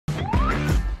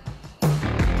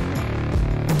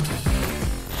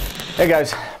Hey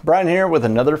guys, Brian here with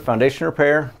another foundation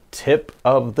repair tip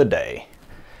of the day.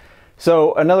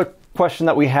 So another question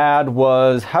that we had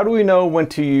was, how do we know when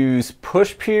to use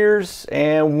push piers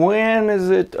and when is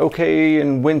it okay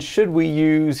and when should we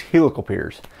use helical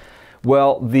piers?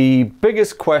 Well, the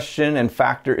biggest question and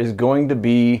factor is going to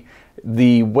be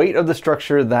the weight of the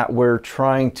structure that we're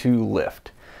trying to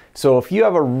lift. So if you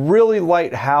have a really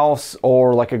light house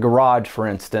or like a garage, for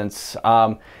instance,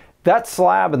 that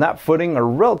slab and that footing are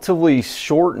relatively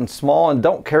short and small and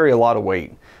don't carry a lot of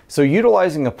weight. So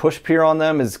utilizing a push pier on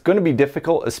them is going to be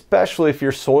difficult, especially if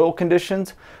your soil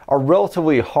conditions are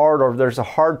relatively hard or if there's a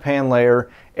hard pan layer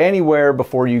anywhere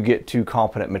before you get to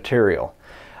competent material.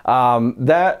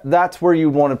 That's where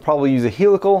you want to probably use a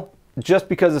helical, just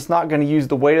because it's not going to use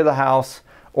the weight of the house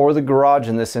or the garage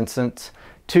in this instance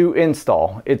to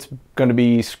install. It's going to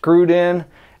be screwed in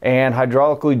and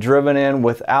hydraulically driven in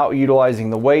without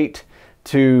utilizing the weight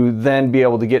to then be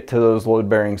able to get to those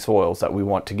load-bearing soils that we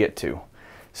want to get to.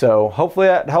 So hopefully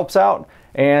that helps out,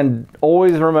 and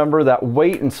always remember that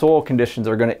weight and soil conditions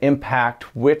are going to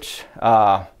impact which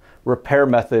repair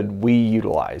method we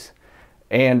utilize,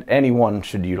 and anyone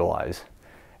should utilize.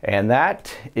 And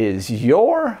that is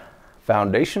your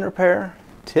foundation repair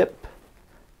tip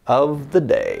of the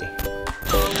day.